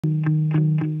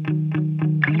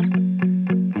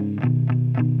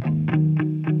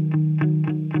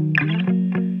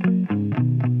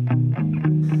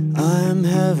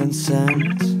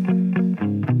consent.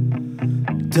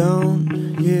 Don't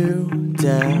you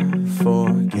dare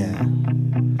forget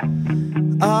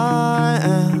I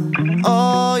am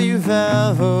all you've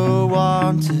ever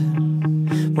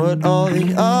wanted, what all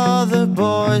the other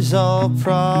boys all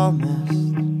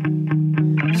promised.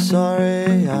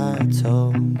 Sorry I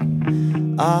told,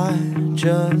 I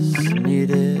just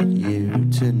needed you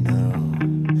to know.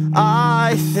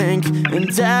 I think in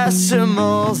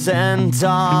decimals and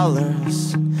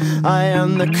dollars. I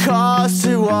am the cause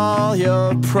to all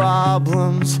your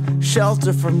problems.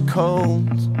 Shelter from cold,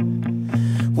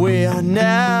 we are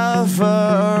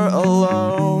never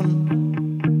alone.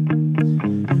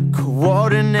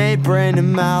 Coordinate brain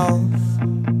and mouth,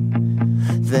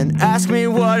 then ask me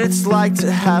what it's like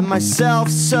to have myself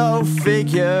so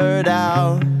figured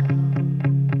out.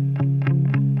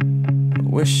 I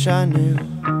wish I knew.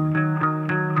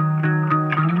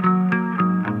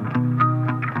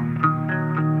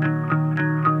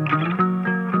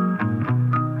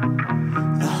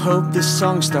 I hope this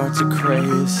song starts a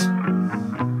craze,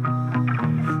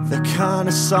 the kind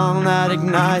of song that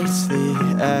ignites the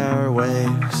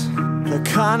airwaves, the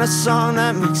kind of song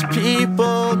that makes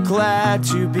people glad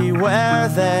to be where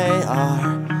they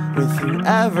are, with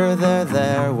whoever they're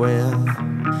there with.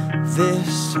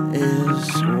 This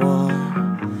is war.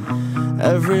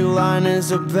 Every line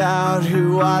is about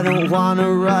who I don't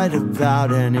wanna write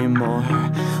about anymore.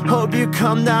 Hope you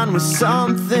come down with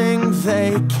something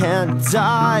they can't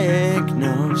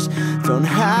diagnose, don't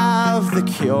have the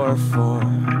cure for,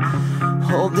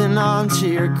 holding on to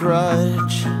your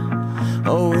grudge.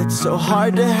 Oh, it's so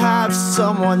hard to have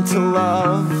someone to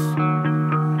love,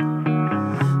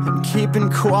 and keeping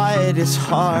quiet is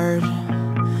hard,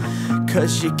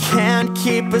 'cause you can't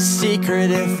keep a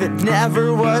secret if it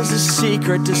never was a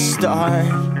secret to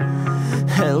start.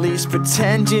 At least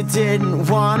pretend you didn't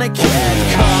wanna get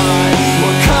caught.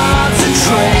 We're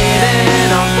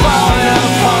concentrating on falling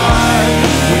apart.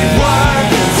 We were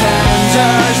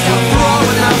contenders, now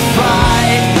throwing a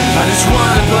fight. I just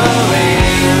wanna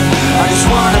believe, I just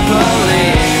wanna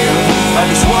believe, I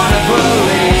just wanna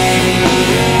believe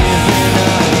in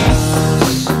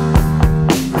us.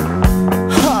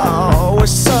 Oh,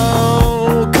 we're so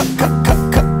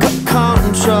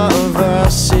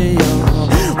controversial.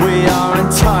 We are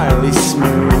entirely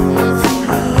smooth.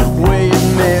 We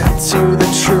admit to the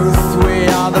truth. We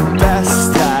are the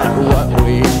best at what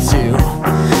we do.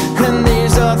 And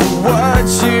these are the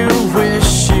words you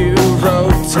wish you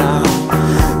wrote down.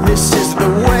 This is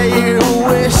the way you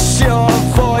wish your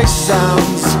voice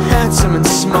sounds. Handsome and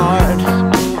smart.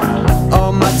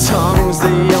 Oh, my tongue's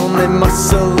the only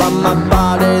muscle on my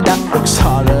body that works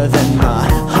harder than my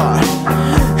heart.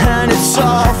 And it's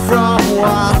all from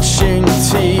watching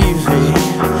TV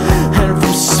and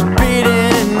from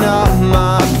speeding up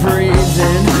my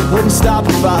breathing. Wouldn't stop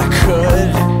if I could.